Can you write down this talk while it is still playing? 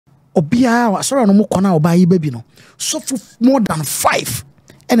obia asoro no mo kona oba yi baby no so for more than 5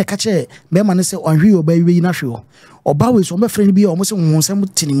 ene ka che be ma ne se onhwe oba yi na hwe oba we so me friend bi o mo se wonsam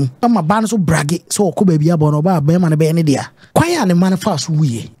tinimu ma ba no so brage so okoba bi aba no oba be ma ne be ne dia kwan ya ne man fa so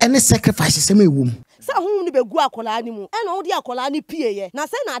wuye ene sacrifice se me wom sa hu ni be gu akola ni mu ena wo di akola ni pieye na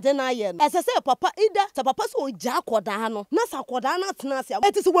se na ade na ye no ese se papa ida se papa so oja akoda no na sa akoda na tena ase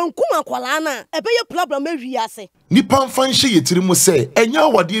eti se wankum akola na ebe ye problem ewi ase nipa mfa nhye yetiri mu se enya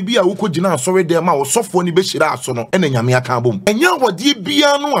awade bi a wokogina asori dem a osofo ni be hira aso no ena nyame aka bom enya awade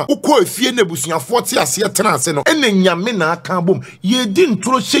bia no a wokọ afie na busuafo te ase tena ase no ena nyame na aka bom ye di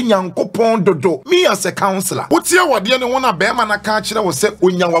ntoro hye nyankopon dodo me as a counselor wote awade ne wona be ma na ka kire wo se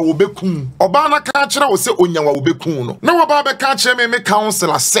onyawa wo bekun oba na ka kire wo se onyawa wo bekun no na wo ba be ka kire me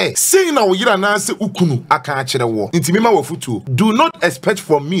counselor say na wo yira na se ukunu aka kire wo ntimi ma wo futu do not expect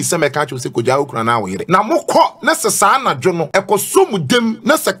from me se me ka kire wo se koja ukuna na wo yire na mokọ na sa na dwono ekoso mudem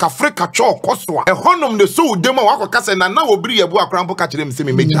na se kafre ka cho kosoa ehonom ne so udem a wakoka se Nana Obiri Yeboah akrampo ka kire me se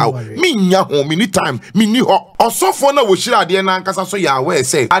me mejaw me nya ho me ni time me ni ho osofo na wo hira ade na nkasa so ya we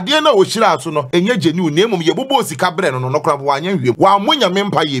se ade na wo hira aso no enye genu na emom ye bobo sika bre no krampo wa anya hwem wa monya me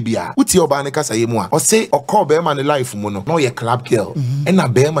mpa ye bia uti oba ne kasa ye mu a o se okọ be ma ne life mu no ye club girl na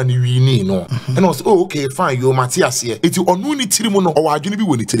be ma ne wi ni no and o se oh okay fine yo Matias here eti onu ni tiri mu no o wa adwene bi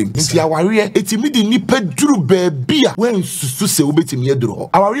woni tiri nti aware eti mi di nipa duru bia when susu se obetimi edro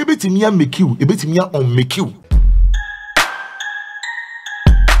aware betimi ya make you ebetimi ya on make you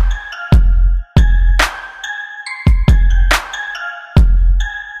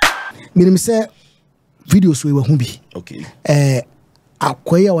minim se videos we hu bi okay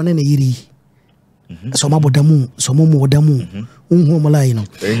akoya wona na yiri so mabodamu so momodamu unhu omlai no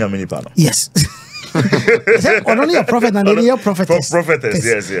enya mini pa no yes only a prophet and a prophetess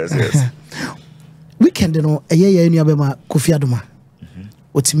yes weekend no eye enu abema Kofi Adoma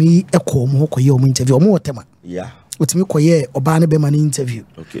otimi ekọ mo koye omo interview omo wotema yeah otimi koye oba ne bema ne interview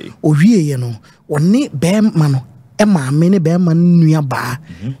okay owie ye no woni bema no e maame ne bema nua ba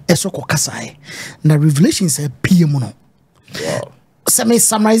esoko kasae na revelations e pm no wow so me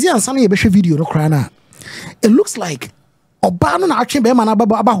summarize and some ye be video no kra na it looks like oba no na atwe bema na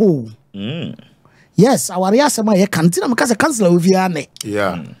aba ho yes awari asema ye kantina mkase counselor ovia ne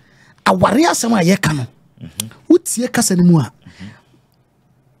yeah awari asema ye kanu utie kasa ni mu a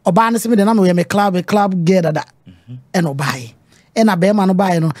oba ne se me de na no ye me club girl dada en obai en abema no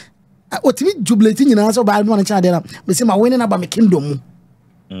bai no otimi jubilate nyina so oba no na cha de na me se ma wini na ba me kingdom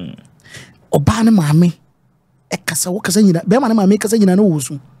oba ne maame e kasa wo kasa nyina bema ne maame kasa nyina no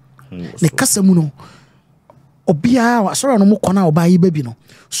wosu ne kasa mu no obia asoro no mo kona oba yi baby no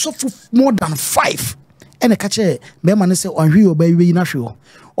so for more than 5 ene ka che bema ne se onhwe oba yi na hwe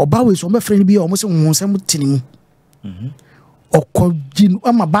oba we so me friend bi o mo se wonsam tinimu okojin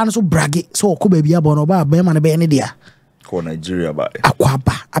ama ba no so brage so okoba bi aba no oba bema ne be ne dia ko Nigeria ba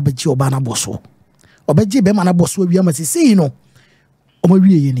akwaba abaji oba na boso obaji bema na boso wi ama se no o ma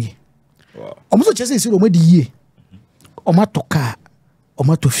wie ye ni wow o mo so chese se o ma di ye o ma toka o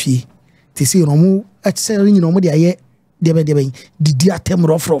ma tofie ti se no mo atsere nyina o mo de aye de be didi atem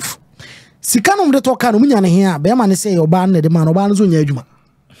rof sika no mo de toka no mo nya ne he a bema ne se oba na de ma no oba no so nya adwuma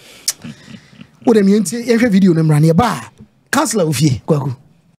o de mi enti ehwe video no mrane ba counselor ofie kwaku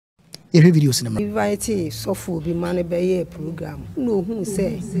ehwe video sinema invite sofo bi mane be ye program no hu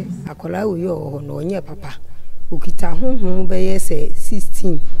se akola wo yo no onye papa okita honhom be ye se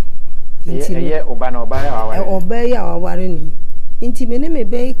 16 inti ye oba ya aware ni inti me ne me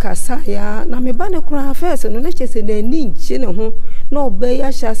be kasa ya na me ba ne kura first no na chese na ni nche ne ho na obe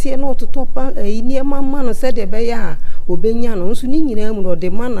ya hyase na ototopa ni mama no se de be ya obenya no nso ni nyina mu no de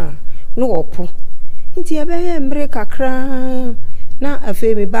mana no opo inti e be ye mre kakra na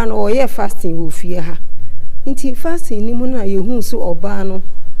afi me ba no oye fasting wo fie ha inti fasting ni mu na ye hu so oba no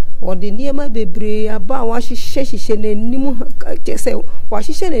ode niema bebre aba wa hihye na nimu chese wa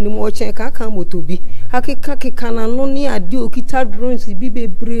hihye na nimu o chen ka motobi akeka na no ni ade okita drones bi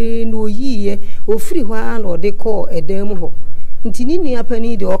bebre no yiye ofiri hwa na ode ko edam ho nti ni nua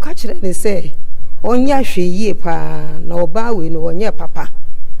pani de o ka kire ne se onya hwe yie pa na oba we no onye papa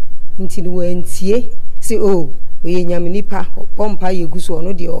nti ni wantie se o oye nyame nipa pompa yeguso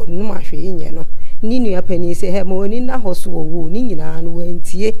no de onum ahwe nye no ni nua pani se he mo ni na hoso wo ni nyina no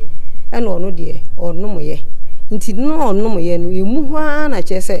wantie ena ono de onum ye nti no onum ye no emu hwa na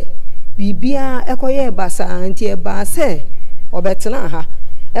chese bibia ekoye basa nti e ba se obetena ha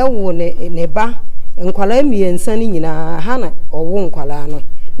ewo ne ba nkwala miensa ni nyina ha na owo nkwala no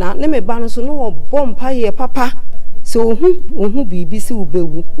na ne me ba no so no bompa ye papa so ohu bibi se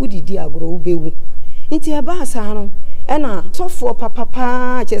ubewu udidi agoro ubewu nti e ba asa no ena sofo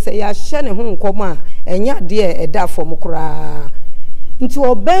papa chese ya hye ne ho nkoma enya de eda fom kura nti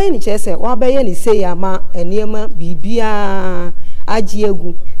oben ni chese wa beye ni sei ama eniema bibia agye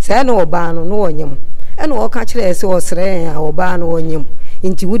egu se na oba no wonyem ena wo ka kire se osre a oba no wonyem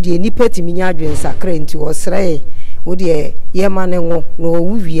nti wudi enipa timi nya adwen sakra nti osre wudi yema ne ngo no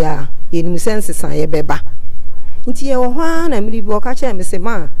wuwia yenim sense san ye beba nti ye wo hwa na miri bi wo ka kire me se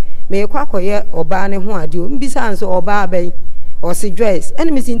ma me kwakoye oba ne ho ade o mbisa anso oba abai o se dress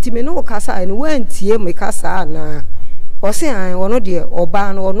ene me sintime no kasa ene wantie me kasa na o se an wono de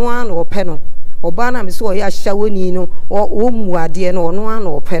oba no ono an ope no oba na me so o ya hyawoni no o mu ade no ono an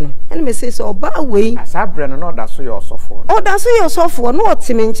ope no ene me se oba wei asabre no no da so ye osofo o da so ye osofo no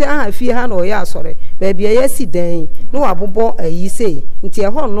otime nche ha fie ha na o ya asore ba bia ya si dan no wabobo ayi sei nti e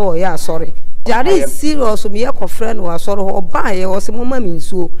ho no o ya asore Jari serious me ye kofre no asoro ho ba ye o se mama mi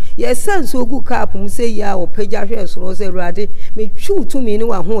nsuo ye sense ogu cap mu se ya o pagya hwe soro se ruade me twu tu mi ni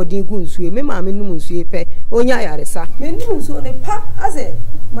wa ho odin gu nsuo me ma me num nsuo pe onya yaresa me num nsuo ne pa ase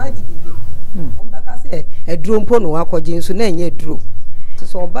ma digide ombaka se eduro mpo no akogye nsuo na enye eduro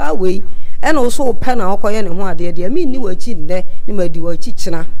so ba we e na so pe na akoye ne ho ade de mi ni wachi nne ni ma di wachi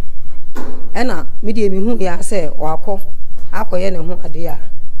kina e na me de mi hu ya se o akoye ne ho ade ya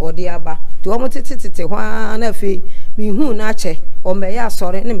odi aba ti o motititi hwa na fe mi hu na che o me ya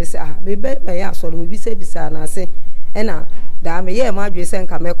sore ne me se me be me ya sore me bisa na se e na da me ye ma dwe se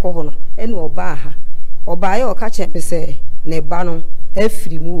nka me ko ho no e na oba ha oba ye o ka che me se ne ba no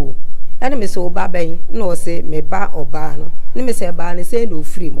afiri mu o e na me se oba ben na o se me ba oba no ne me se ba ne se na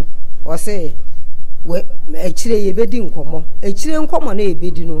ofiri mu o se we echire ye bedi nkomo echire nkomo na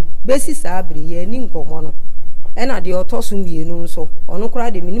ebedi no besi sa abiri ye ni nkomo no ena de otoso mienu nso ono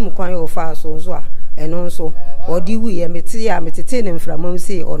kura de minim kwan yo fa so nso a eno nso odi wu ye metete ne mframam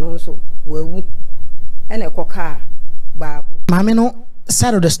se ono nso wawu ena ekoka ba maame no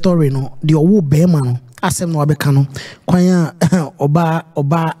side of the story no de owo bema no asem no abeka no kwan a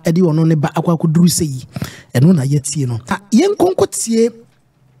oba edi ono ne ba akwaduru sei eno na yetie no yen konkotie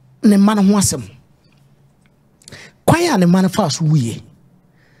ne man ho asem kwan a ne man fa so wuye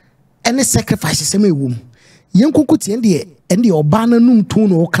ene sacrifice sem ewum yenko kuti ende oba na num to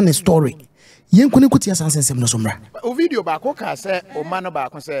no kan story yenko ne kuti asansensem no somra o video ba ko ka se o ma no ba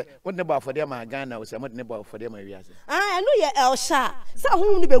ko se wo ne ba afode ma Ghana o se mo ne ba afode ma wiase eno ye elsha sa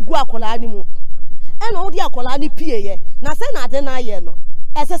hu ni begu akola ni mu eno odi akola ni pie ye na se na ade na ye no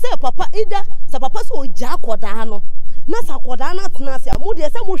ese se papa ida se papa so ja akoda no na sa akoda na tena se mo de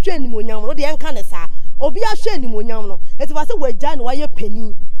se mo hwe ni mo nyam no de enka ne sa obi a hwe ni mo nyam no eti ba se waja ni wa ye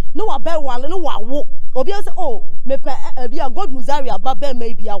pani no wa be wale no wa wo obi say oh me pe bia god muzaria baba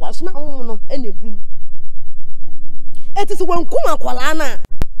me bia wa so na ho no enegum etisi wankum akwala na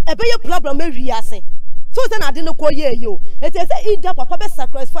ebe ye problem ma wiase so say na de no koye yo etisi ida papa be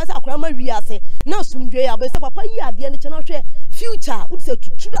sacrifice akwala ma wiase na sumdwe ya be say papa yi ade ne chena hwe future wo say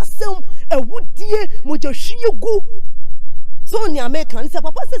tutura sem ewudie moje hwie gu so ni American say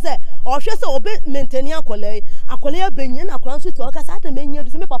papa say o hwe say obe maintain akwala benye na akwala so to ka sa ata menye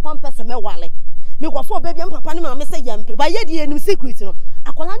do say me papa mpese me wale me kwa for baby papa ne ma me say yempe ba ye de enim secret no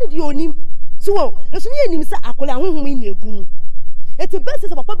akola ne de onim so eso ye enim say akola honhom ni egum eti best say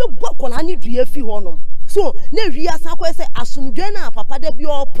papa be bo akola ne dua fi ho no so na wiasa akola say asomdwe na papa da bi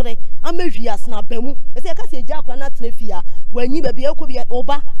opre ama wiasa na bamu e say ka say ja akola na tena fi a wanyi ba bi ekwo bi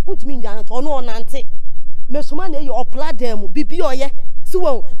oba untumi ndan to no onante me soma na ye opla dem bibi oye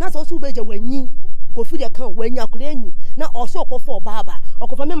so na so be ja wanyi kofi de kan wanyi akola enyi na oso okofo baba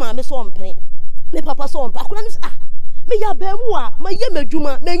okofa me ma me so ompre me papa so on akura me ya ba mu a ma ye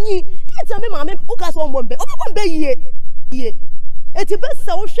madwuma manyi ti me ma me uka so mbombe obombe ye eti be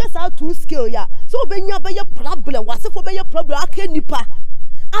se wo hwe sa to scale ya so obenya be ye problem wasefo be ye problem aka nipa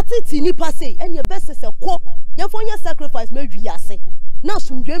atiti nipa sei enye be se ko ye fo nye sacrifice me wiase na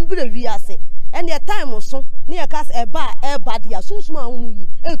sumdwe mbere wiase ene time so ne ye kas eba dia sunsun ahun yi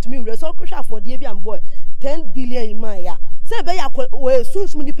etumi wure so ko hwa afode bi am boy 10 billion in my ya se be ya we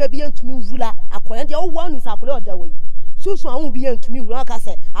sunsun nipa bi entumi wula akoya de wo wanu sa akoya oda we sunsun ahun bi entumi wula ka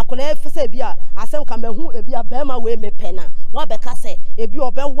se akoya fese bi a asem ka mahu e bi a be ma we me pena wa be ka se e bi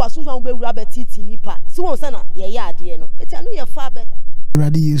obe wo sunsun ahun be wura be titi nipa si won se na ye ya ade no eti anu ye fa better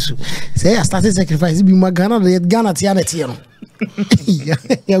ready yesu say I started sacrifice bi ma Ghana tia na tie no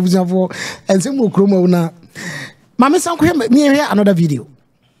ya buzafo ensem okroma una mama sanko me hear another video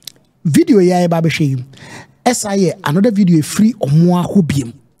ya ba be hwe SIA another video free omo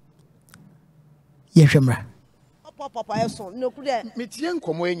ahobiem ye hwemra papa eso no ku de metie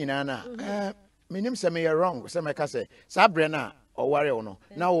nkomo nyina na menim se me wrong se me ka se sa bre na ɔware wo no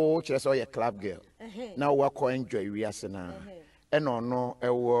na wo kyerɛ sɛ ɔyɛ club girl na wakɔ enjoy wiase na ɛna ɔno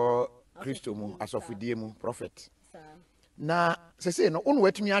ɛwɔ Kristo mu asɔfodie mu prophet na sese no unu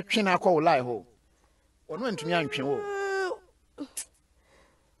watumi atwe na akɔ wo lie ho ɔno antumi antwe wo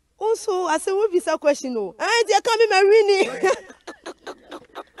also I say we be some question no they come me marry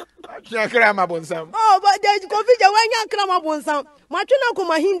atwe akra ma bonsam oh but they go fit wanya akra ma bonsam ma twe na ko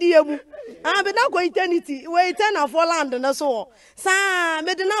ma hindi emu be na go eternity we eternal for land na so sa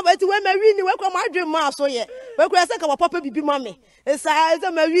me de na ba ti we marry ni we kwa ma dwe ma so ye we kwa se ka papa bibi ma me sa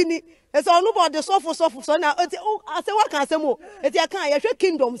marry ni esa onu bo de sofo so na ase wa kan asemo eti aka ye hwe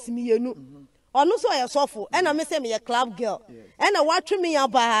kingdoms mi yenu onu so ye sofo e na me se me ye club girl e na watwe me ya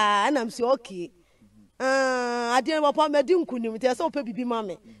ba e na me se okay adien papa me di nkunim te se opa bibi ma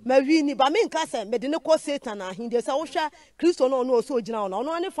me ma wi ni ba me nka se me de ne ko Satan ahinde se wo hwa Kristo no no so ogina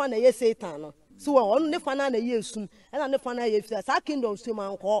ono ne fa na ye Satan no so ono ne fa na ye sum e na ne fa na ye fisa sa kingdoms to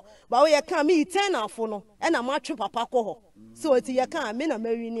man ko ba we ye kan me eternal fo no e na matwe papa ko ho so eti ye kan me na ma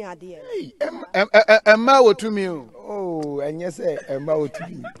wi ni ade emma wotumi oh enye say emma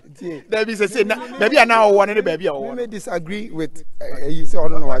wotumi tie there be say na baby na wo ne baby a wo me disagree with you say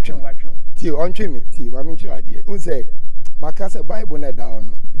ono no watwe tie ontwe me tie ba me ntwe ade un say maka say Bible na da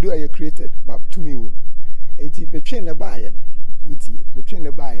ono do are created but to me wo enti betwe ne ba ye utie betwe ne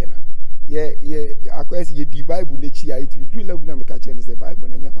ba ye na ye akwese ye di Bible na chi ai to do level na me ka che ne say Bible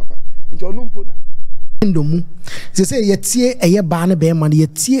na nya papa nti ono mpo na ndomu se yetie eye ba ne be ma ne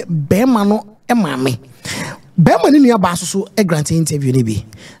yetie be ma no e ma me be ma ne nua ba so e grant interview ne bi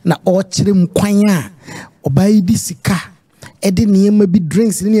na o kire m kwan a obai di sika e de niema bi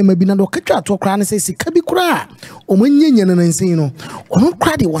drinks ne niema bi na do katwa ato kra ne se sika bi kra o manyenya na nsen no ono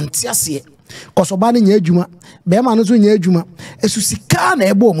kra de wonte ase koso ba ne nya adwuma be ma no so nya adwuma esu sika na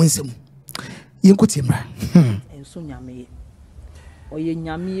ebe o monsem yenkotie mra enso nyame oye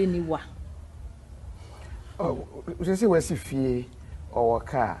nyame ni wa Ose wasi fie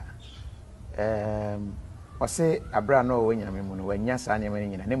ɔwɔka ɔse abra no ɔwɔ nyame mu no wanya saa nneɛma ne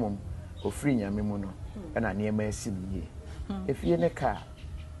nyina ne mom ofiri nyame mu no ɛna nneɛma asi biye efie ne ka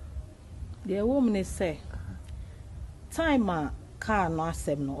de wo mne se time a car no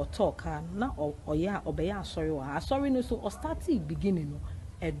asem no ɔtɔ car na ɔya ɔbɛya asɔre wa asɔre no so o start beginning no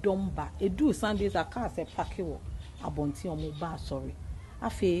edomba edu Sundays a car se park wo abonti omo ba asɔre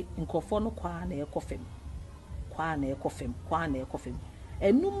afi nkofo no kwa na ekofem kwa na ekofem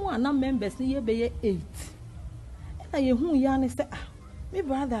enum ana members ni ye beye 8 na ye hu ya ne se me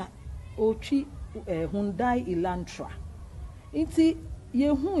brother otwi Hyundai Elantra inti ye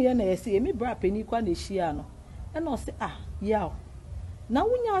hu ye na ye se me bra pani kwa na hia no e na o se yaw na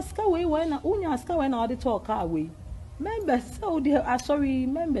wunya aska we na wunya aska we na odi talk we members so dey sorry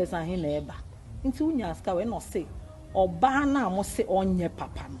members ahe na eba inti wunya aska we na o se oba na mo se onye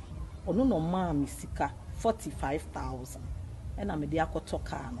papa no ono no ma mi sika 45,000 and I'm a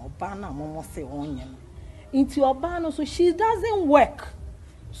diakotoka no bana momo say onye into your bana so she doesn't work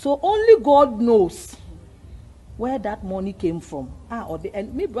so only God knows where that money came from or the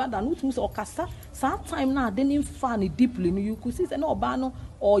and me brother no tums okasa some time na didn't fan deeply you could see say no bana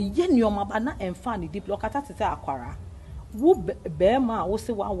or yen your mabana and fan deeply okata say akwara wo be ma wo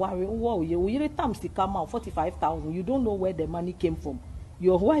say wa worry wo ye tam sika ma 45,000 you don't know where the money came from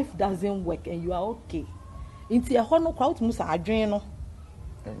your wife doesn't work and you are okay inti e hono kwa utumu sa adwen no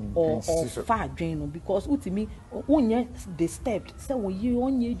or fa adwen no because utimi onye disturbed say wo ye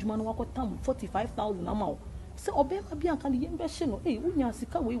onye adwuma no wakotam 45,000 amount say obema bia kan ye mbehye no unya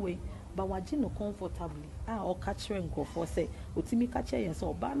sika we ba waje no comfortably o ka kire nkofo say utimi ka kire yen say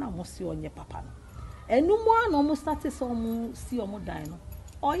oba na mo si onye papa no enu mo ana mo start say omo si omo dan no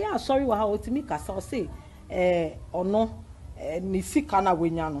oya sorry wa ha utimi ka say ono ni sika na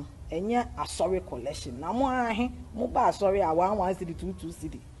wenya no enye asori collection na mo ahe mo ba asori a 11 cedi 22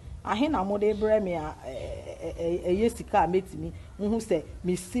 cedi ahe na mo de bre me eye sika metimi hu se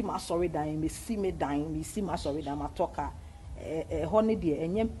me si ma asori dan me si me dan me si ma asori dan matoka ho ne de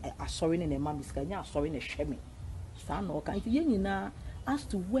enye asori ne ma me sika nya asori ne hwe me sa na o kan ti ye nyina as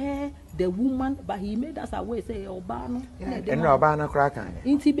to where the woman but he made us aware say oba no and oba na kra kan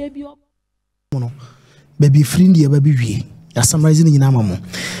inti baby no baby friend ye baby wie ya summarize ni nyina mamo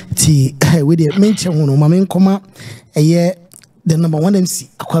ti we dey menche ho no mama nkoma eye the number 1 MC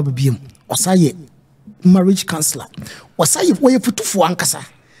akwa babiem osaye marriage counselor osaye wo ye futufu ankasa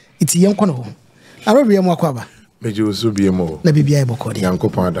iti yen kono ho arobe ye mo akwa ba meje oso bie mo na bibia e bokode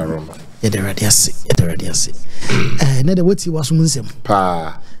yankopon adaroma ye de radiase na de woti waso munsem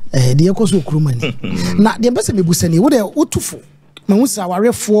pa de ye koso okurumani na de mbese mebusani wo de wotufu ma wusa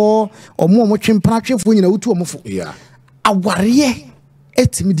warefo omo twempana twefo nyina wotu omofo yeah aware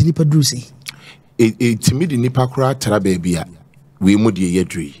etimi di nipa duru sei etimi di nipa kora tara baby a we mu de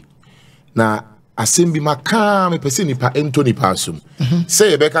yedri na asem bi maka me pese nipa ento nipa asum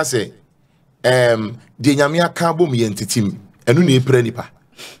say yebeka say de nyame aka bom ye ntetim enu na epre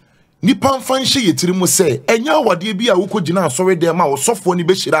nipa mfa nhye yetiri mu say enya awade bi a wukogina asore de ma wo sofo ni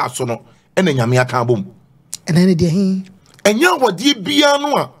be hira aso no ena nyame aka bom ena ne de hin enya awade bia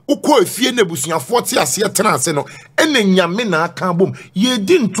no a ukọ afie na busuafo te ase tena ase no ena nyame na aka bom ye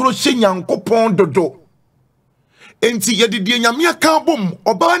di ntoro hye nyankopon dodo enti ye de nyame aka bom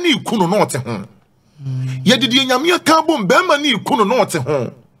oba na ikunu no te ho ye de nyame aka bom be ma na ikunu no te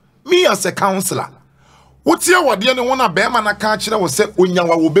ho me as a counselor wotia wade ne wona be ma na ka kire wo se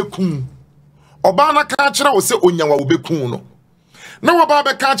onyawa wo bekun oba na ka kire wo se onyawa wo bekun no na wo ba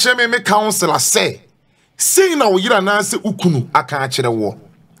be ka kire me counselor say na wo yira na se ukunu aka kire wo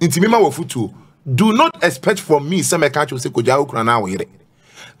ntimi ma wo futu do not expect from me say me ka kire wo se koja ukuna na wo yire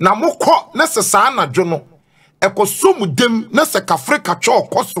na mokọ na se sa na dwo no ekoso mu dem na se kafrika cho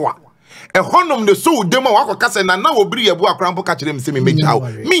kosoa honom de so dem a wakọ se Nana Obiri Yeboah akrampo ka kire me se me mejaw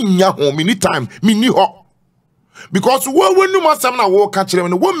me nya ho me ni time me ni ho because when no masam na wo ka kire me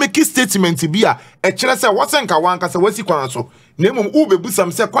no make statement bi a kire se wo se nka wanka se wasi kwan so na emom u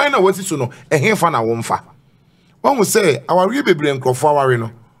bebusam se kwan na wasi so no ehemfa na wo mfa won say aware bebre nkrofo aware no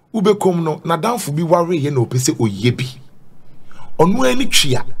u bekom no na danfo bi ware ye na opese oye bi onu ani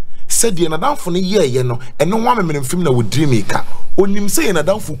twia said the nadamfo ne ye no eno wa memem film na wo dream ka onim say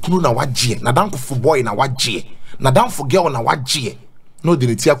nadamfo kunu na wagye nadamfo boy na wagye nadamfo girl na wagye no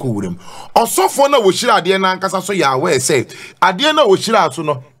de ti akowurem osofo na wo hira ade na nkasa so ya we say ade na wo hira aso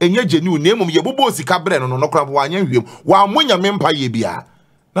no enye genu na emom ye bobo sika bre no no kra bo anya hwem wa monya mempa ye bia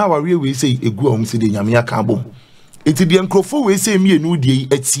na ware we say egu ahum se de nyame aka bom eti de nkrofo we say mienu die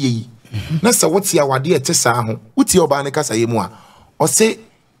atie yi na se wote awade ete saa ho wote oba ne kasa ye mu a o say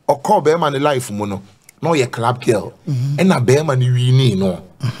call be man life mu no no ye club girl na be man wi ni no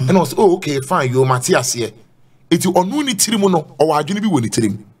and I say oh okay fine you Matthias here eti onu ni tiri mu no o wa adwene bi woni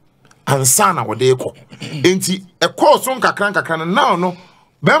tirim ansa na wo de ekọ enti ekọ so nkakran now no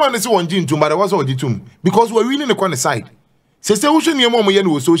be man say won jintum but was on jitum because we winning the corner side say wo hwe ne mo ye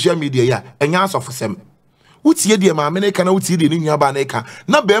no social media ya enya asofo sem wutie de ma America na wutie de ni nua ba na eka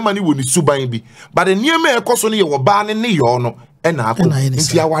na be man ni woni suban bi but the niam ekọ so no ye wo ba ne yo no ena akọ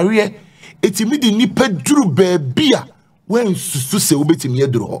nti aware etimi di nipa duru baabia wen susu se obetimi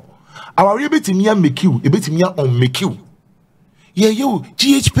aduru ho aware betimi ya make you ebetimi ya on make you ye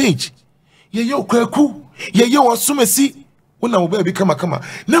GhPage ye kwaku ye osumesi wona wo ba bi kama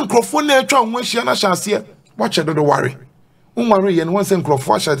na nkrofo na atwa ho ahia na hyase wache dodo ware unware ye no won se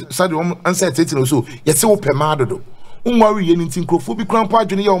nkrofo sade wo ansa tete no so ye se wo pema dodo unware ye nti nkrofo bi krampo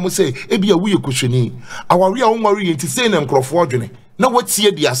adwene ye wo se ebia wo ye kuhwani aware a unware ye nti se na nkrofo adwene na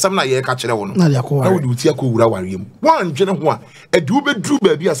watie di asam na ye ka kire wo no na wo di utie akowura ware mu wan dwene ho a edi wo bedru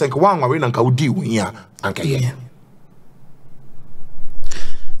ba bi asanka wan ware na nka wo di wo hia anka ye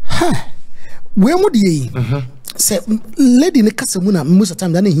we mu di se lady ne kasa mu na most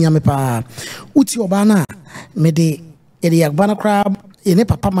time da na hia me pa uti oba na me de eri agbana crab ene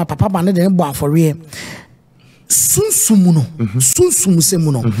papa ba ne de bo afore sunsum no sunsum se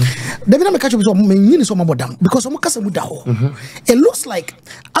mu no David na me catch up so me nyini so mabodam because omo kasa mu da ho it looks like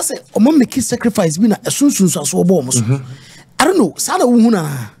I say omo make sacrifice bi na sunsum so so obo omo so I don't know sada wo hu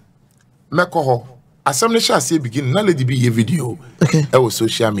na meko ho asem ne sha se begin na lady bi ye video e wo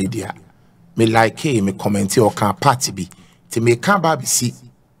social media me like me comment o kan party bi ti me kan ba bi si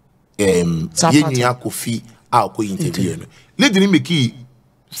yenya kofi a ko interview no lady ni make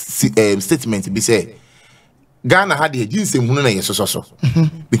statement bi say Ghana had the agency hunu na yesoso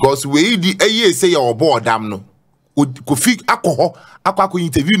because we di eye say your board dam no kofi akọ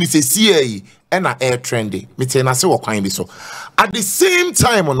interview ni say see na air trendy me tell na say wo kwan bi so at the same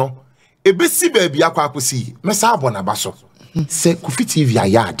time no ebesi baabi akọsi me sa abona ba so say Kofi TV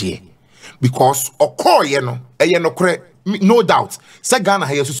ayade because okoye no eye no kore no doubt say Ghana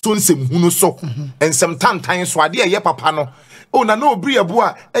ha yeso so nsem hunu so ensem tantan so ade eye papa no oh Nana Obiri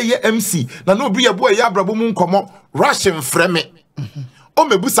Yeboah eye MC Nana Obiri Yeboah eye abrabo mu nkomo Russian frame o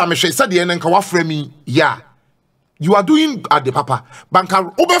mebusa me hwe sade ne nka wa frame ya you are doing at the papa banka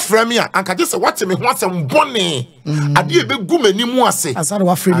obe frame ya anka je se wate me ho asem bone ade e be gu mani mu ase ansana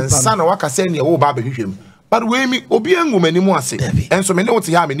wa frame ansana na waka se ne wo ba ba hwehwem but we mi obi angu mani mu ase enso me ne wote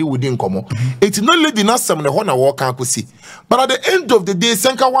ya me ni wodi nkomo eti no lady na asem ne ho na wo kan akosi but at the end of the day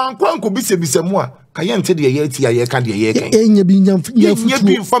senka wan kwanko bisebise mu a kayente de ye ti ye ka de ye kan enya bi nya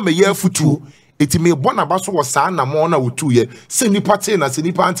fa me ye futu eti me bona ba so wo saa na mo na wotu ye se nipa te na se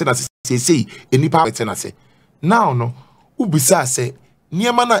nipa ante na se nipa te na se now no ubisa say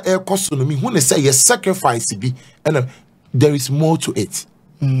niema na ekoso no me hu ne say ye sacrifice bi and there is more to it.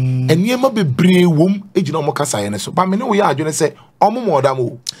 And niema bebre wom ejina omo kasa ye ne so ba me ne wo ya adwene say omo mo odam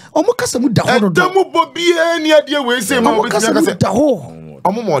o omo kasa mu da ho do damu bobi eni ade we say ma omo kasa mu da ho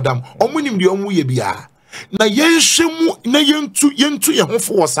omo mo odam omo nim de omo ye bia na yenhwemu na yentu ye ho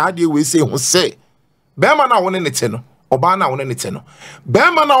fo sa ade we say ho say be ma na won ne te no oba na won ne te no be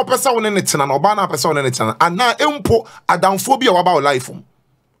ma na opesa won ne te na oba na opesa won ne te na ana empo adamfo bi e waba life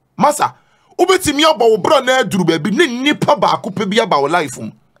masa ubetimi abo bro na aduru ba bi ne nipa ba akopa bi aba life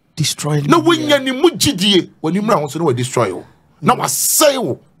destroy na wonya ni mugidie wani mra ho so na wa destroy o na wa say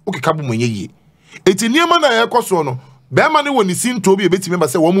wo okeka bo monye yie eti niema na ekoso no be ma ne woni sinto bi ebetimi ba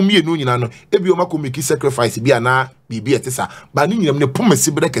say wo mu mienu nyina no ebi o mako make sacrifice bi ana bibi etesa ba ni nyinam ne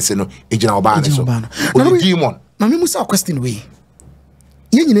pomasi bre kese no ejina oba ne so o demon na me musa question we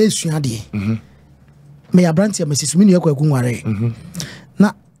ye nyina esua de me ya brantia mesisu me ne yakwa agunware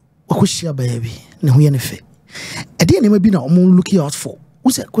na wakohia ba ya bi ne ho ye ne fe e de ne ma bi na omo looking out for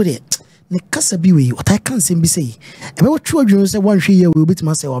who said ko de ne kasa bi we what I can say be say e be wotwe adwunu say wan hwe ye we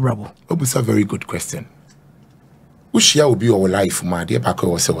obitima say wabrabo obusa a very good question ushia obi o life ma de ba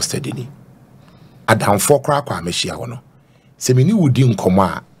ko say o study ni adamfo kra kwa mehia wo no se me ni wudi nkomo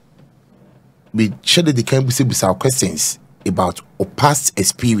a be share the kind busa questions about our past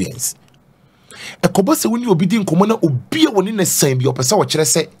experience e kobo se woni obi di nkomo na obi e woni na san bi opese wo kire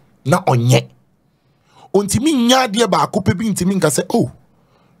se na onye ontimi nya de ba akopa bi ntimi nka se oh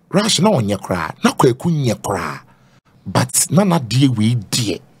rush na onye kra na kwaku nye kra but na de we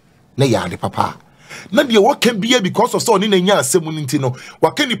die na ya de papa na de wo kan bia because of so oni na nya asem nti no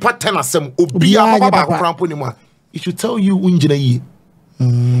wa kan ni pattern asem obi a baba kra mpo ni mu a it should tell you unjina yi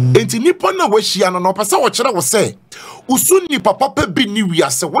enti nipa na wahia no no pesa wo kire wo se usuni papa bi ni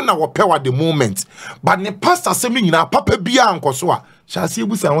wiase wona wo pewa the moment but ne pastor asem ni nyina papa bia ankoso a hyase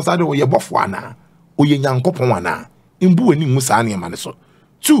ebusa ho sa de wo ye bofo ana oye nyankopon ana mbu ani mu sa ne ma ne so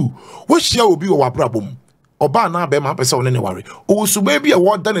 2 wahia obi wo wabrabom oba na be ma pesa wo ne ware o suba bi e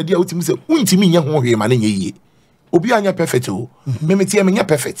wo da na dia utimi se untimi nya ho hwe ma ne nyeye obi anya perfect o memeti me nya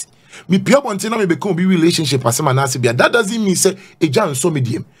perfect me pia bonte na me be come be relationship asema na asebia that doesn't mean say ejan so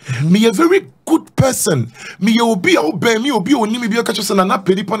medium me a very good person me ye obi a oba me obi oni me bi ka chose na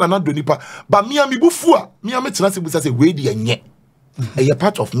pedipa na do nipa but me a me bufu a me a metena se busa say we de nye a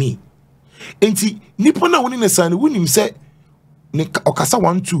part of me enti nipa na woni ne san wonim say ne okasa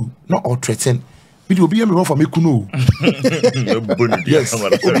 1 2 na or threaten me de obi me run for me kuno yes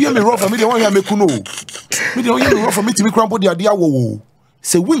obi me run for me de won ya me kuno me de won ya me run for me ti me krampo de ade awo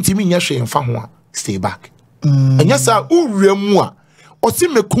se wuntimi nya hwe mfa ho a stay back anya sa uwremu a osi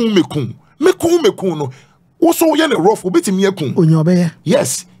mekun no wo so ye ne rough obetimi akun onyobe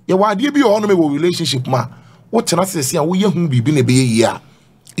yes ye wade bi o no me wo relationship ma wo tena sese a wo ye hu bibi na be ye a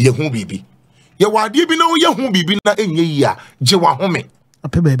ye hu bibi ye wade bi na wo ye hu bibi na enye yi a je wa home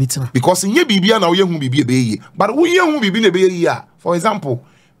ape ba bi tena because nye bibi na wo ye hu bibi be ye but wo ye hu bibi na be ye a for example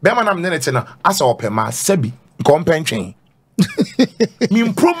be ma na me ne tena asa opema sabi kompentwen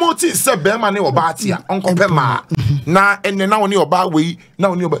min promote se be ma ne oba atia onko pe ma na enne na woni oba we na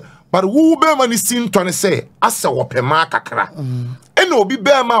woni oba but wo be ma ni sinto ne se asa wo pe ma kakra enne obi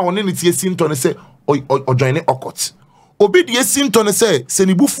be ma woni ne tie sinto ne se o join ne okot obi die sinto ne se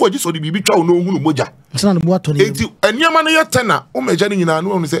ni bufu agi so de bibi twa no hunu moja tena ne bo ato ne enti eniama ne yetena o meja ne nyina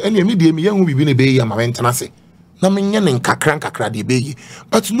no se enne mi die mi ye hu bibi ne be ya ma wentena se na menye ne nkakra de be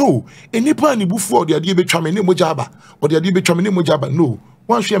but no enipa ni bufu o de ade betwa me ne moja aba o de ade betwa me ne moja aba no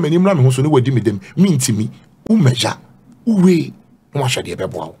wan hwe me ni mra me ho so ne wadi me dem mi ntimi u meja uwe no hwe de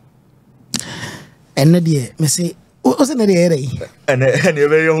bebo awo enne de me se o se ne de ere ene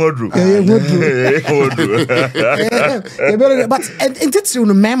be yo hodru but entity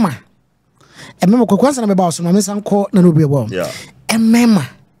no mema mema ko kwanza na me ba so na me san ko na no bi ebo mema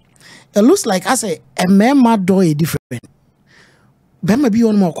it looks like I say a man do a different. Bema be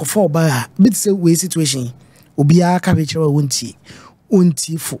on more for by bit say way situation. Obia cabbage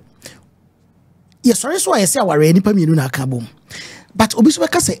unti fo. Yes, sorry, so I say our any paminu na kabum. But obiso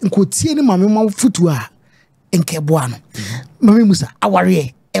ka say nko tie ni mame ma futu a nkeboa no. Mame musa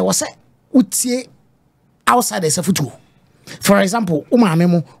aware e wo say utie outside the futu. For example, umame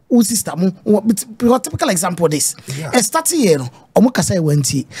mo, sister mo, typical example this. And starting here, omo kasa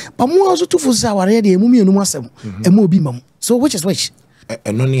wenti. But mo also to for say aware de emu mienu asem, emu obi mam. So which is which?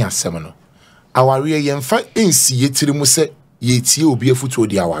 Eno ni asem no. Aware yemfa ensi yetiri mu se yetie obi afutuo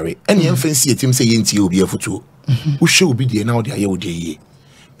di aware. Ene yemfa ensi yetim se yentie obi afutuo. Wo hwe obi de na wo de aye wo de ye.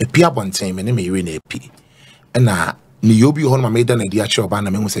 Epi abonten me ne me yere na epi. Na ni obi ho no ma me da na di a che oba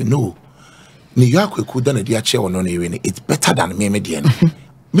na me hu say no. ne ya kwaku da na dia che ono na ewe it's better than me de no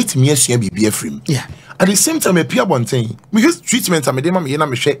meet me asua bibia frame yeah at the same time appear bonten me use treatment am de ma me na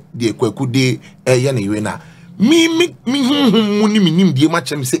me hwe de kwaku de ye na ewe na me nim de ma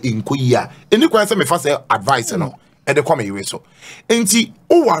chem se enko yi a eni kwan se me fa se advice no e de come ewe so enti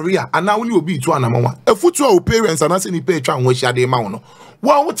o worry a ana wo ni obi tu anamawa afutu a o parents ana se ni pa atwa ho hia de ma wo no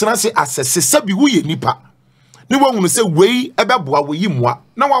wo wo tena se assess sabi wo ye nipa ni wo hunu se wei ebeboa wo yimwa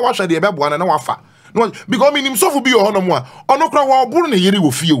na wa hwa de ebeboa na wafa no because me nim sofu bi ho no mo a ono kra wa oburu ne yeri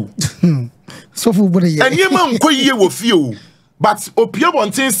wo fie o sofu buru ye eniema nko yiye wo fie o but opie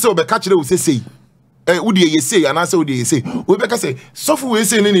bonten se obe ka kire wo sesei wudi ye say ana se wudi ye say we be ka say sofu we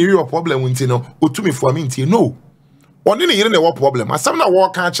say ne your problem nti no otumi fo ami nti no oni ne yeri ne wo problem asam na wo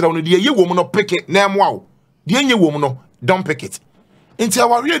ka kire no de ye wo mu no pick it na emwa o de enye wo mu no don't pick it nti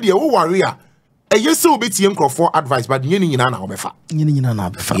aware de wo worry a yes so betie nkrofo advice but nyeni nyina na obefa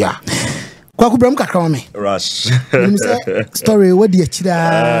yeah kwaku bram kakra me rush nim say story wadi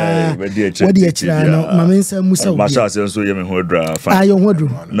achira no mamensa musa masha so ye me ho dra fa ayo hodru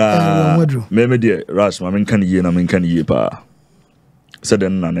na me de rush mamen kan ye na men kan ye pa se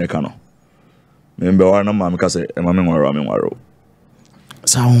den na na ka no me be wa na mam ka se mamen waro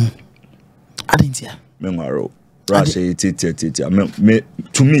sawo adentia men waro rush me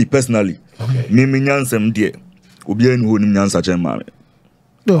to me personally me nyansem de obi ani ho nim nyansa chen mame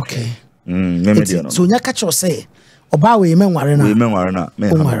okay me de no so nya ka cho say oba we menware na me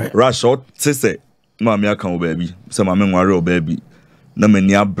rush out say mame aka o baabi say mame nware o baabi na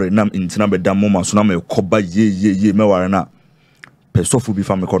mani abre na intina be da moma so na me koba ye me ware na pesofo bi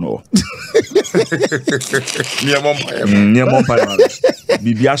fa me kono niye mom pa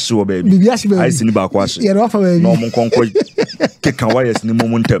bibi ahye o baabi ai sini ba kwa ahye ye ro fa baabi no mon konko ke kan wires ni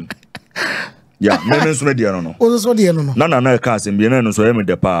momentum ya me so me de no so de no na ka asem bi na no so ye me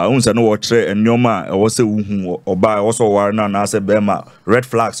de pa unse no wo kire ennyoma e wo se wuhu oba wo so ware na ase be ma red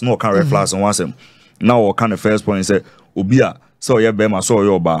flags no kan red flags on wasem na wo kan the first point say obi a so ye be ma so ye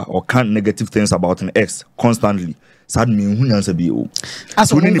oba or can negative things about an ex constantly sad me hu nyansa bi o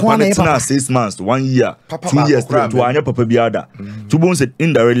aso ni na 6 months 1 year 2 years to anya papa bi ada to bon said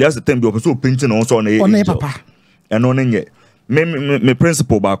indirectly as the time bi o so painting on so na ye papa and on nye me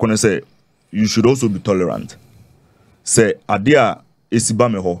principle ba ko say you should also be tolerant say adia esiba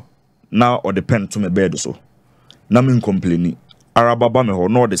me ho na or depend to me bed so na me complain araba ba me ho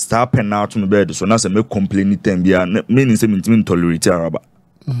no the star pen na to me bed so na say me complain time bia meaning say me tolerate araba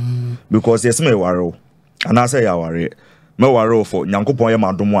because yes me waro and I say ya ware me waro for nyankopon ye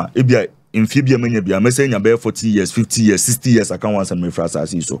madom a e bia mfie bia manya bia me say nya be 40 years 50 years 60 years aka wan san me fra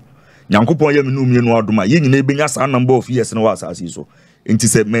asase so nyankopon ye me no mienu adom a ye nyina e benya sa number of years na wa asase so enti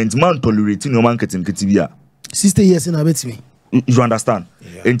say man tolerate no man ketenketi bia 60 years na betimi you understand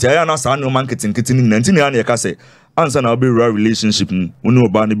enti aya na sa no man ketenketi ni enti na ya ka say ansa na be relationship ni woni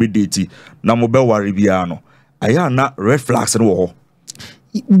oba na be date na mo be ware bia no aya na red flags no wo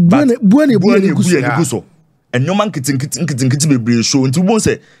buane guso enyo man kitin bebre show nti bo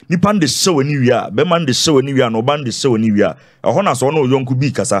say nipa nde show ani wia be man de show ani wia no ban de show ani wia ho na so no yonku bi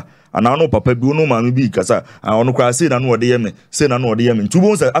kasa ana no papa bi no ma bi kasa ono kwa say na no de yeme say na no de yeme nti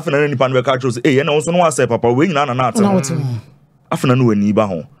bo say afena nipa no be ka tro say eh na so no wa say papa we nyina na ate afena no ani ba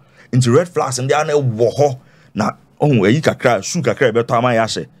ho nti red flags ndi ana wo ho na eyi kakra shoe kakra be to ama ya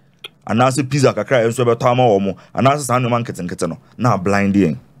hye ana se pizza kakra enso be to ama wo mo ana se san no man kitin no na blind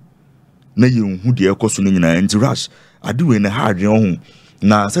yen na ye hu de ekoso no nyina nti rush ade we na ha adwen ho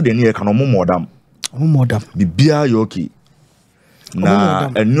na se de ne ye ka no modam bibia yo okay na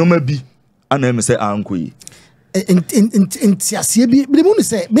ennyoma bi ana em se anko yi nti asie bi me mu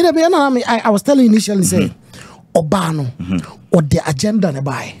say me de be na I was telling initially say oba no or the agenda ne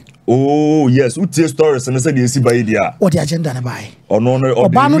bai. Oh yes, utie stories and say the esi bai dia. Or the agenda ne bai. No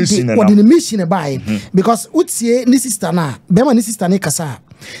oba no the mission ne bai because utie ni sister na be ma ni sister ne kasa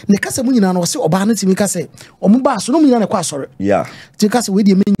ne kasa mu nyina no se oba no timi kasa omu ba so no mu nyina ne kwa asore. Yeah. Ti kasa we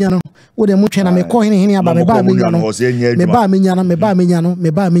de menya no wo de mu twe na me ko hene aba me ba menya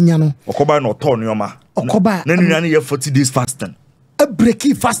no okoba no to nyoma okoba na nua ne ye 40 days fasting a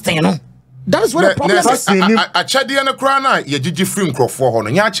breaky fasting no. That is what the problem is. Achadie ne kra na ye gigi free nkrofo ho no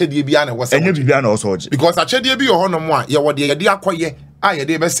nya achadie bia na wose enye bibia na oso oje because achadie bi ho no mo a ye wode ye de akoye a ye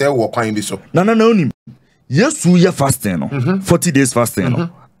de be se wo kwan bi so na onim yesu ye fasting no 40 days fasting no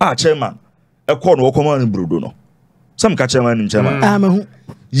chairman e ko no wo man brodo no sam ka chairman nim chairman amahu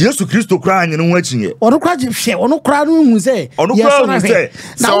yesu kristo kra anyi no ho achiye ono kra je hwe ono kra no hu se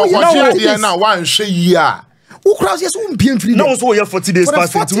na wo ye na wan hwe yi a Ukraus yes umpiem free. No so ye 40 days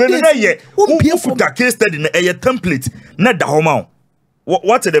fasting. We na ye. Umpiem futa case study na ye template na da homa.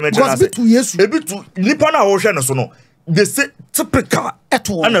 what the mention because bitu yesu ebitu nipa na wo hwe no so no they say typical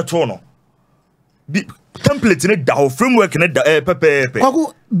eto and eto no bi template ne da framework ne da pepe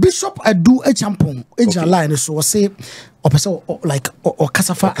kwago bishop adu echampon eja line so say opese like or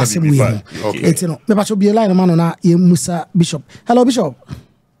kasafa assembly okay no me ba cho be line man na ye musa bishop hello bishop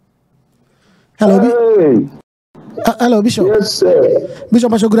hello bishop yes sir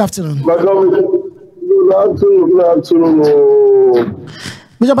bishop good afternoon good afternoon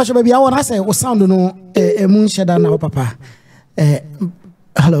bishop baby I want to say o sound no mun sheda na papa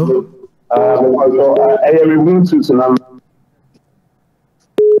hello I am going to now.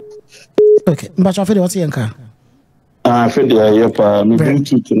 Okay, but I feel what's yanka. I feel yepa me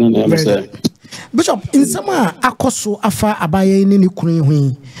Bluetooth to no say. Bishop in sama akoso afa abaye ni kunu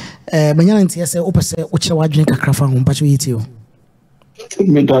hu manyana ntia se opese o kire wadwen kakra fa ho mpacho yiti o.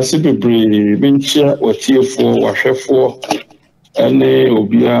 Me da se bebre benchia otiefo wahwefo ene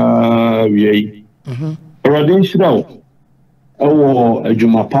obia wiei. Radin shirawo oh,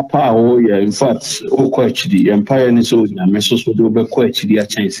 Juma Papa, oh, yeah, in fact, oh, quite the empire is so, and Messos will be quite the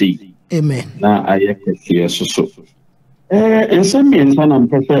chance. Amen. Now I hear so. And some means one and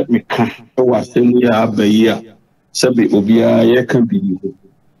perfect me can was in the year, Sabi Obia, ye can be.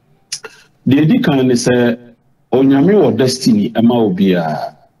 The deacon is a Onyami or destiny, Ama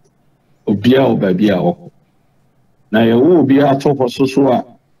Obia or Babia. Now you will be a top of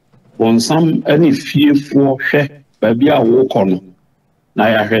so on some any fearful share. Baby, I walk on. Now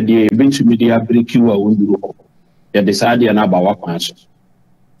I heard the bench media break you a window. You decided an about answer.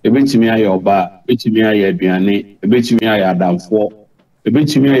 A bench me a bar, bench me a biane, a bench me a down for, a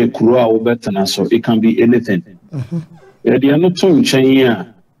bench me a crew over so it can be anything. They are not so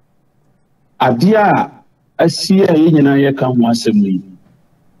chain. Adia, I see a yin and I come once a week.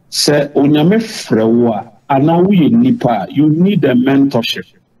 Say, Onyame frewa, and now we nipa, you need a mentorship.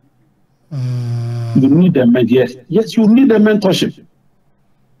 You need a mentorship. Yes, you need a mentorship.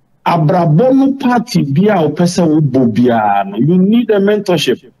 Abrabono party bia o pesa wo bobia. You need a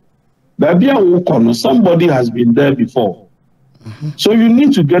mentorship. Baby, somebody has been there before. So you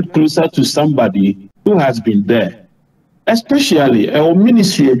need to get closer to somebody who has been there. Especially our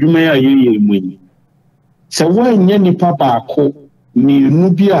ministry adwuma ye mu. Se wa nya nipa baako ni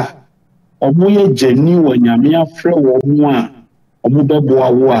nubia omoye jeni wo nyame afre wo ho a omobeboa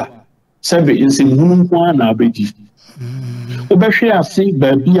wo a sebe insi hunu kwa na abeji obehwe ase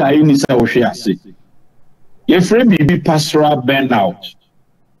baabi a eni sa wohwe ase ye frame bibi pastoral burnout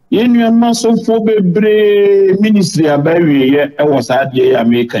ye nuama so fo bebre ministry abawie ye e wo sa de ya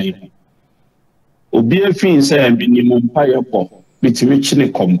mekan obi afin say minimum pa ye po bitimi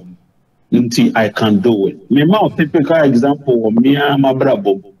chine kom nti I can do it me ma typical example of me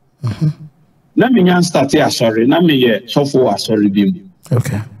mabrabo na me nyan start ya sorry na me ye so fo sorry bim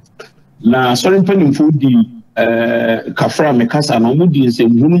okay. Na sorry penny food the kafra me kasa na mo di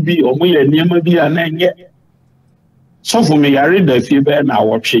nsem hunu bi o mo ye niam bi ana nye so for me yare da fie be na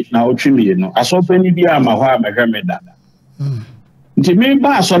wotwe me no aso penny bi ama ho a mehwe me da nti me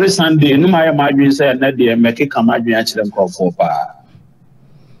ba sorry Sunday no ma ya madwen say na de me keka madwen a kire nkofo pa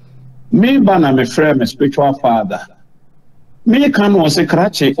me ba na me frɛ me spiritual father me kan no se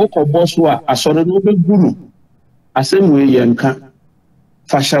krache okobo so a asore no be guru asem we ye nka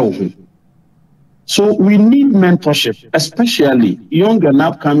fasha wo. So we need mentorship, especially young and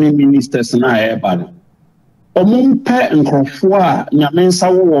upcoming ministers na ebano. Omumpe nkrofo a nyame nsa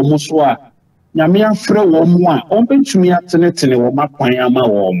wo wo so a nyame afre wo mo a ombetumi atenetene wo makwan ama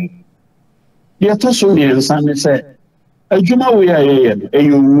wo mo. Ye to so me nsa ne se adwuma we ayeye no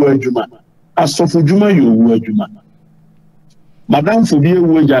eyowu adwuma asofu dwuma yowu adwuma. Madam Fubie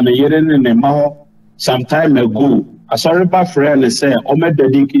wo ja ne yere ne ma ho some time ago asori ba friend say o me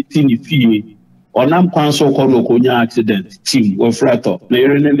dedicate ni fie onam kwan so ko no konya accident team we frato na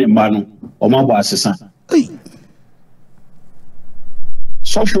yere ne ma no o ma bo asesa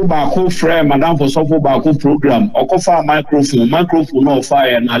social ba ko friend madam for social ba ko program okofa microphone no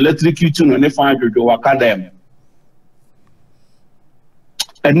fire na electric utu no ne fa jojo wakadem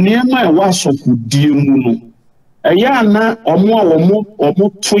eniema e wa so kudie mu no eya na omo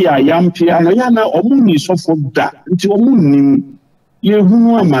to ya yampia no ya na omo ni sofo da nti omo nim ye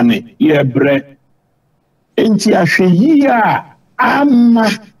hunu amane ye bre enti ahweyi a ama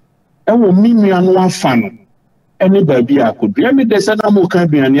ewo mimia no afa no ene baabi akodu me de se na mo kan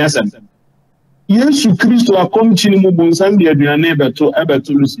aduane asem Yesu Kristo akomchini mu bonsam de aduane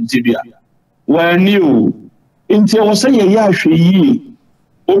ebeto no sintibia wani o enti wo se ye ya ahweyi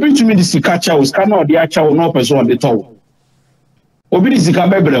obi tumi di sika chawo sika na odi achawo na opeso odi towo obi di sika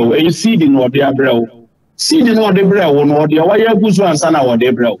bebreo e seed na odi abreo seed no de brɛ wo no de wayɛ gusu ansa na wo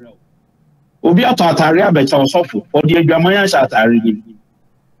de brɛ wo obi ato atare abecha osofo o de adwaman ya sha atare ni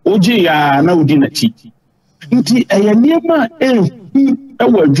oji ya na odi na chi nti eye niema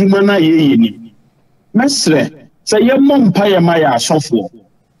ewa adwuma na ye ni mesre sɛ yɛmmɔ mpaeɛ ma yɛ asɔfoɔ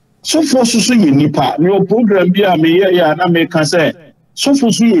sɔfoɔ soso yɛ nipa ne o program bi a meyɛ yɛ na meka sɛ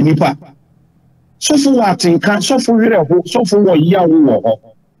sɔfoɔ so yɛ nipa sɔfoɔ wɔ atenka sɔfoɔ werɛ ho sɔfoɔ wɔ yawo wɔ hɔ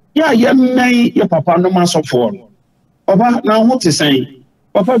yɛ a yɛmmɛn yɛ papa no ma sɔfoɔ no ɔba na ho te sɛn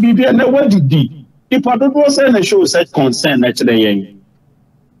papa biribia na wadidi nipa dodoɔ sɛ na show sɛ concern na kyerɛ yɛn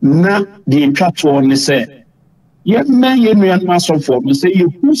na deɛ twa toɔ ne sɛ yɛmmɛn yɛ nuanom asɔfoɔ no sɛ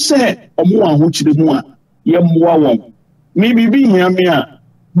yɛhu sɛ ɔmo wɔ ahokyere mu a yɛmmoa wɔn me bibi hia me a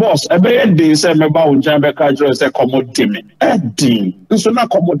boss ɛbɛyɛ den sɛ mɛba wo nkyɛn bɛka kyerɛ sɛ kɔmmɔ de me ɛden nso na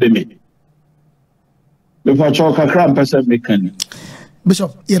kɔmmɔ de me mepakyɛw kakra mpɛ sɛ meka ni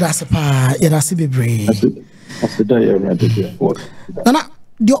Bishop yɛdase paa yɛdase bebree aseda yɛwurade nana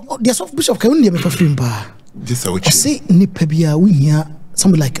deɛ sɔfo bishop ka wone deɛ mefa firim paa ɔse nnipa bi a wohia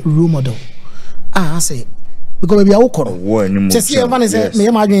something like role model sɛ because maybe I will call. Just see, everyone is saying, "Me,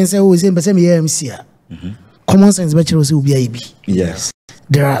 my dream say, oh, say, but say, me, MC." Common sense, but you will be a B. Yes.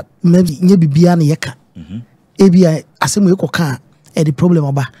 There are maybe be an yaka. ABI, I say, we can. The problem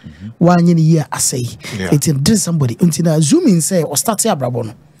about 1 year, I say, it's in this somebody until zoom in say or start here,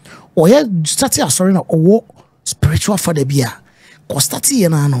 Brabon, or yeah, start here, sorry, or what spiritual for the beer, or start here,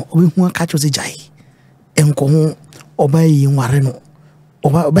 no, we want catch the jay, and go home, obey in Warreno,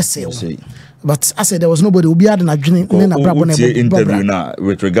 or best say. But I said there was nobody who be had an interview now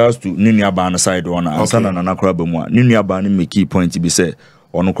with regards to Ninia Ban side one and Sana Nana Crabamo. Ninia Ban make key point to be said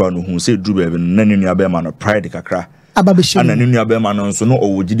on no crowd who said Drew Bevan, Ninia Beman or Pride Kakra. And Ninia Beman so no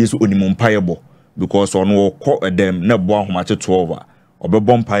or did this only payable because on no court them never born much at 12 or be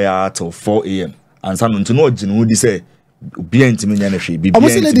bumpire till 4 a.m. and San to know Jin say. Be intimate energy. Be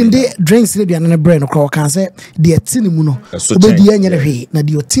the drinks and a brain or can say the tinimuno. Obey the energy, na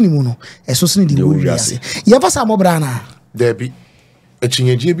the tinimuno, a society. Yavasa Mobrana. There be a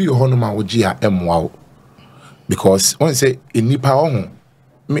chingy honoma wojia wow. Because one say in Nipa on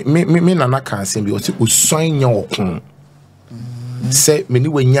me nana can say we also sign your con. Say many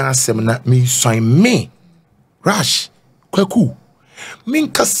when ya semina me sign me. Rash, kwaku. Min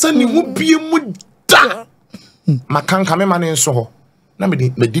kasani will be a muda. Makanka me mane nso ho na me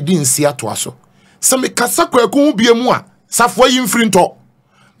didi nsi ato aso se me kasa kwaku hu bia mu a safo yi mfiri nto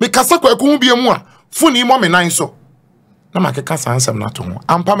me kasa kwaku hu bia mu a funi mo me nan so na makeka sansam na to ho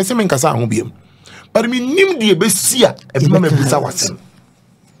ampa me se me kasa hu bia mu but me nim de be sia e be ma me buta wasem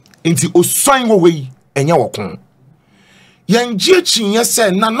enti osan wo wei enya wo kon yanje chinye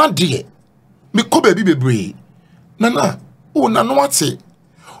se nana de me ko ba bi bebre nana o nana wate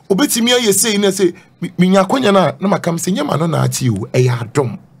obetimi aye sei na se minya konya na makam se nyama no na ati o e ya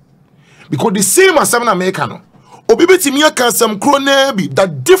dom because the same as na America no obi betimi aka asam kro na bi the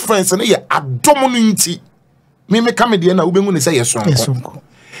difference na ye adom no nti me kam de na obengu ne se ye sonko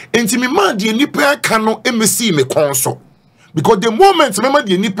enti me ma de nipa aka no emesi me konso because the moment me ma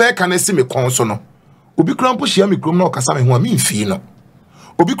de nipa aka na se me konso no obi krampo hia me krom na okasa me ho a me mfi no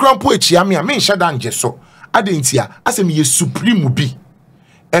obi krampo echia me a me nhya da nje so adentia asem ye supreme bi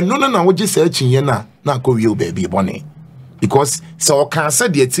and no we just searching ye na ko wie baby bone because so can say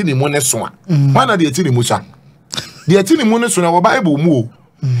the tini mo ne so a mana the tini mo sha the tini mo ne so na Bible mu o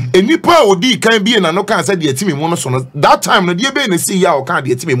enipa odi kan bi na no can say the tini mo no so no that time no the be na see ya o kan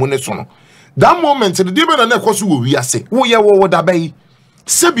the tini mo ne so no that moment the be na koso wo wi ase wo ye wo da bai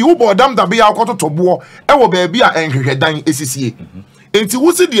se bi wo bodam da be ya akototo bo e wo baby a enhwehwe dan esisie enti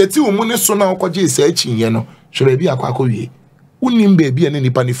wo se the tini mo ne so na okoje searching ye no so baby akwa wie unim baby ene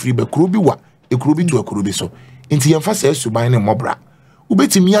nipa ne free be kuro bi wa e kuro bi to e kuro bi so enti yemfa se suban ne mobra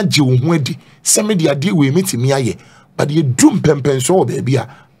ubetimi agye wo ho adi se me de ade we metimi aye but ye dum pempen so baby a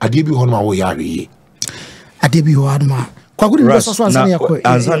ade bi ho no wo yare ye ade bi ho adma kwagudi bi so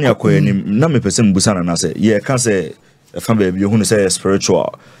ansani akoye ni na me pese mbusa na se ye ka se fa baby hu ne se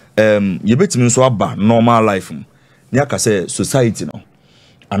spiritual ye betimi so aba normal life ni aka se society no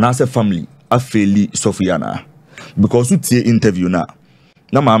anase family afeli sofiana because you tie interview na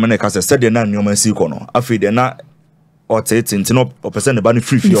mama na ka se said na nyoma si ko no afi de na otete ntino opese ne ba no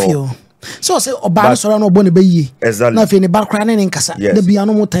free so say oba so na obo ne ba yi na afi ne ba kra ne nkasa da bia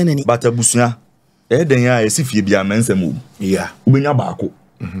no mutan nani but abusua den ya esifie bia mensem yeah ubenya baako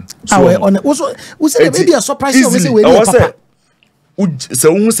awe on wo say be bia surprise we say we ni papa se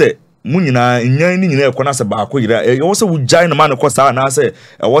wo se munyina nyan ni nyina e kona se baako yira e wo se wo jai no ma ne ko sa na se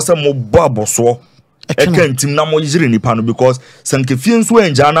e wo se mo bo aboso can't team na mo yiri ni pano because sanke fien so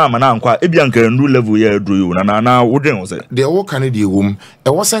enja na amana nkwa ebia nka ndu level ye adro you na wodwen wo say they all can dey wom e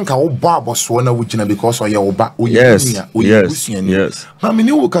wo senka wo ba aboso na wugina because oye wo ba yes na me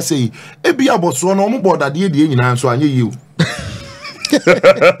ni wo ka say ebia aboso na omo bodade de nyina so anye yiu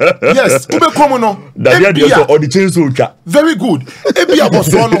yes ube komo no ebia o di change so twa very good ebia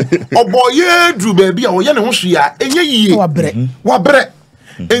aboso no oboye dru ba bia wo ye ne ho hwea enye yie wa bre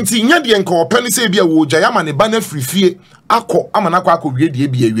enti nya de nka opani se bia wo gya ya ma ne ba na frifie akọ amana akọ wie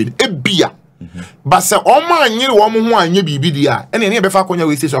de ebia ba se o ma anyere wo mo ho anye bibi dia ene ne be fa akonya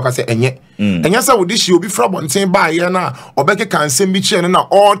we se so ka se enye se wo de hie obi fra bonten ba ye na obeke kansem bi chie na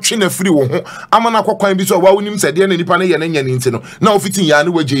o twe na firi wo ho amana akọkwan bi so wa wonim se de na nipa na ye na nya ni nti no na ofitin ya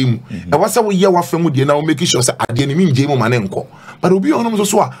na wagye mu e wa se wo ye wa fam de na o make sure se ade ne mi ngye mu ma ne nko but obi onom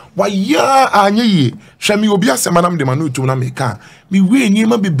so a wa ya anye yi hwe mi obi asema nam de ma no tu na me ka mi we ni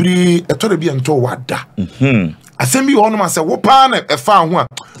ma bebre etore bi ento wada asemi ho no ma se wo pa na e fa ho a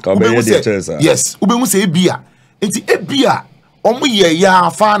yes ube mu se ebia enti ebia omo ye ya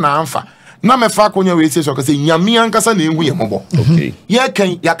fa na amfa na me fa konya we se so ka se nyame ankasa na ehu ye mobo okay ye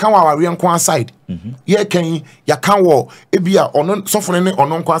kan ya kan wa ware nko aside ye kan ya kan wo ebia ono sofo ne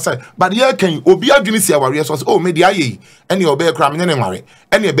ono nko aside but ye kan obi adwini si aware so oh me dia ye ene obe kra me ne ware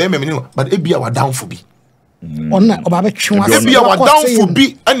ene e be me ne but ebia wa down for bi onna oba be twa ebia wa down for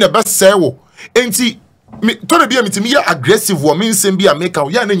bi ene be se wo enti me tore bia mitimi ya aggressive wo me nsem bia make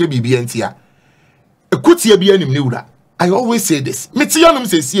ya na nya bibia entia ekutia bia nim ne wura I always say this metia num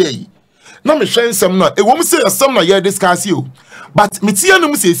se sie yi na me hwe nsem na e wo mu se asem na ya discuss you but metia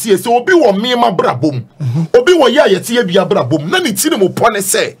num se sie so obi wo me ma brabom obi wo ya yetia bia brabom na ne tiri mo pone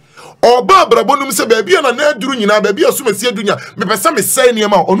se oba brabonum se bia na na duru nyina bia so mesia dunya me pesa me sai ne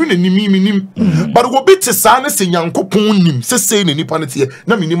ma onu na nim but wo bi te sa na se nyankopon nim se sei na nipa ne te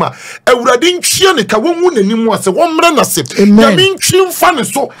na menima awurade ntwie ne ka wonwu na nim ase wo mra na se ya me ntwi mfa ne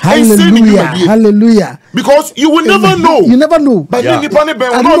so hallelujah because you will never know but nipa ne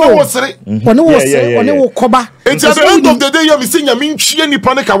ben no wo sere one wo koba at the end of the day ya me se nya me ntwie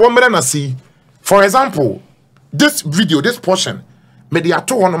nipa ne ka wo mra na se for example this portion me dey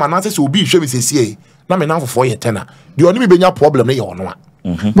ato one man say obi hwe me sesie na me nan fofo ye tena de oni me benya problem na ye ono a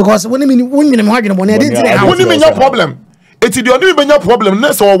because when me wonnyene mo adwene mo na dey tire ha woni me nya problem eti de oni me benya problem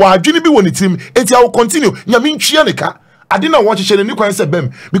na so wa adwene bi woni tim eti I will continue nya me ntwie ne ka ade na wo chechele ni kwan se bem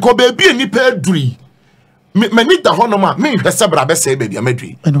because baby eni pa duri me ni da hono ma me hwese bra be se baby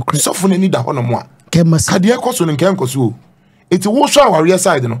amadui so fo ni da hono mo a kade ekoso ne nkan koso eti wo hwa aware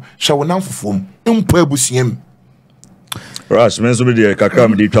side no hwe wo nan fofom mpo abusiam Rash, men so be the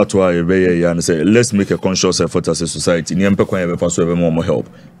kakam di twatwa ye and say let's make a conscious effort as a society. Ni empe kwan ye be fa so be more help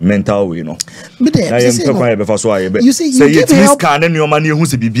mental way no. But there empe kwan ye be fa so ye be. You see you give help can any man hu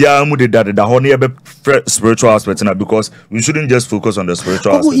se bibia mu de da ho ne be spiritual aspect na because we shouldn't just focus on the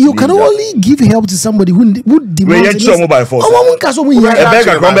spiritual aspect. You can only give help to somebody who demands it. By force. Oh, one so we e beg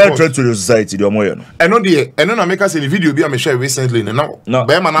a come threat to the society the omo ye no. Eno na make us in the video bi am share recently no.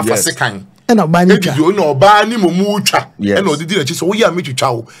 Be man afa sekan. Ena ba ni twa no oba ni momu twa ena odidi na chi so wo ya me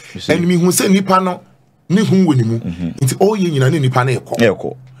twitwa wo en mi hu se nipa no ne hu woni mu nti o ye nyina ne nipa na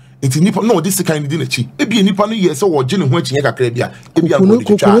ekọ nti nipa no odisi kan di na chi ebi nipa no ye se wo je ne hu achinya kakra bia ebi an odi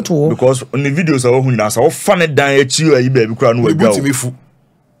twitwa because on the videos I hu nyina sa wo fa ne dan achi ayi ba bi kura no wa gwa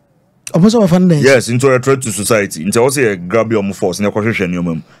omoso wa fa ne yes into a threat to society nti wo se grab your force ne kwhwehwe ne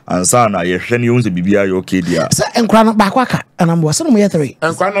omam ansa na ye hwe ne hu se bibia ye okay dia se enkra no ba kwa ka anambo se no mo ye 3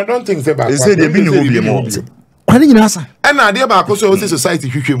 enkra no don't think say ba kwa say dey bi ne ho bi mo kwani nyina asa ena ade ba ko so society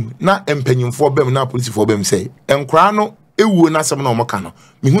hwehwem na empanyimfo bem na policefoɔ bem say enkra no ewuo na asɛm na omoka no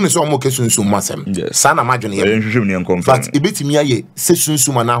me hu ne so omoka sunsun mu asɛm sa na madwene ye hwehwem ne enkom but ebetimi aye se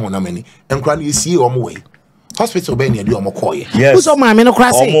sunsun na ho na mani enkra no esie omo wei hospital be near the omokoye who's on my men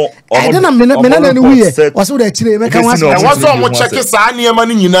crass I don't know me we was the chile make was on check sa niema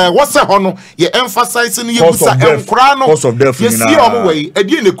ni nyina was hono ye emphasize ni yebusa enkra no ye see omo we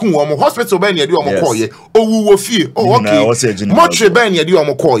edi ne kun omo hospital be near the omokoye owuwo fie okay motre be near the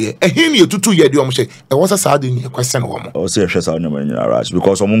omokoye ehin ye tutu ye the omo she e was sa de ni question omo o se hwe sa nyama nyina rush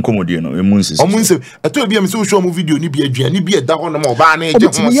because omo nkomodie no emunsi eto bi am se wo show omo video ni bi aduane bi eda hono ma oba na eje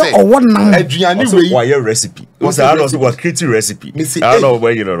ho se aduane we why recipe what's I know what creative recipe. I don't know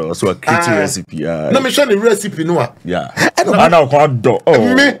where you know so a creative recipe. No me share the recipe no. Yeah. I know quite do.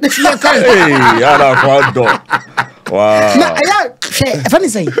 Oh. Me hey, I know quite do. Wow. Now, if I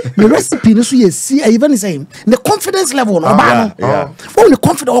say the recipe no so you see even say the confidence level no ba no. Oh, the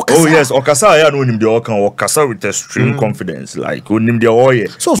confidence okasa. Oh yes, okasa ya no nim de okan okasa with extreme confidence like onim de oye.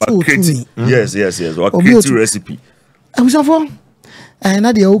 So yes. Or creative recipe. I was for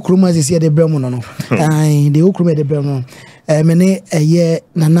na de okroma sisi de brem no no de okroma de brem no mene ye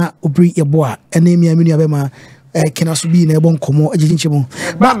Nana Obiri Yeboah ene mi aminu abema kena so bi na ebon komo agichinchimo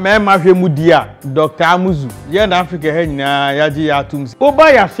ba mema hwe mu dia Dr. Amuzu ye na Africa ha nyina ya ji ya tum oba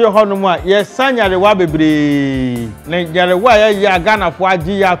ya se ho no mu a ye sanyare wa bebre na yare wa ya Ghana fo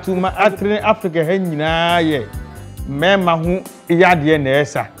aji ya tum atre Africa ha nyina ye mema hu ya de na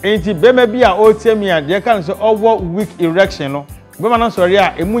esa enti bema bi a o temi a de kan so owo weak erection no bema no sori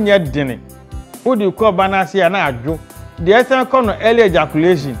a emunye dene odi ko banasi ya na adwo de esa ko no early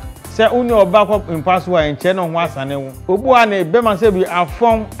ejaculation se uni oba ko impaswa enche no ho asane wo obu a na bema se bi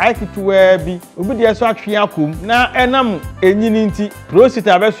afon aikituwa bi obi de so atwe akom na enam enyini nti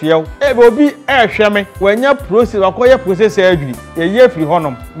prostate abesuyew ebe obi ehweme wanya prostate wakoye process adwiri ye free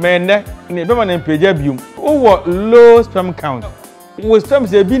honom menne ne bema na mpeja biom wo low sperm count wo sperm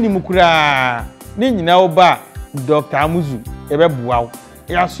se bi ni mukura ni nyina oba Dr. Amuzu ebe buaw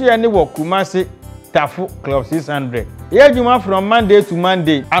ya so ye ne wo Kumasi Tafu Club 600 yejuma from Monday to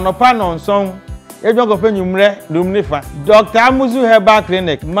Monday anopa nonson ejun ko fe nyumre lumnifa Dr. Amuzu Herbal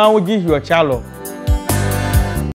Clinic mawuji hio chalo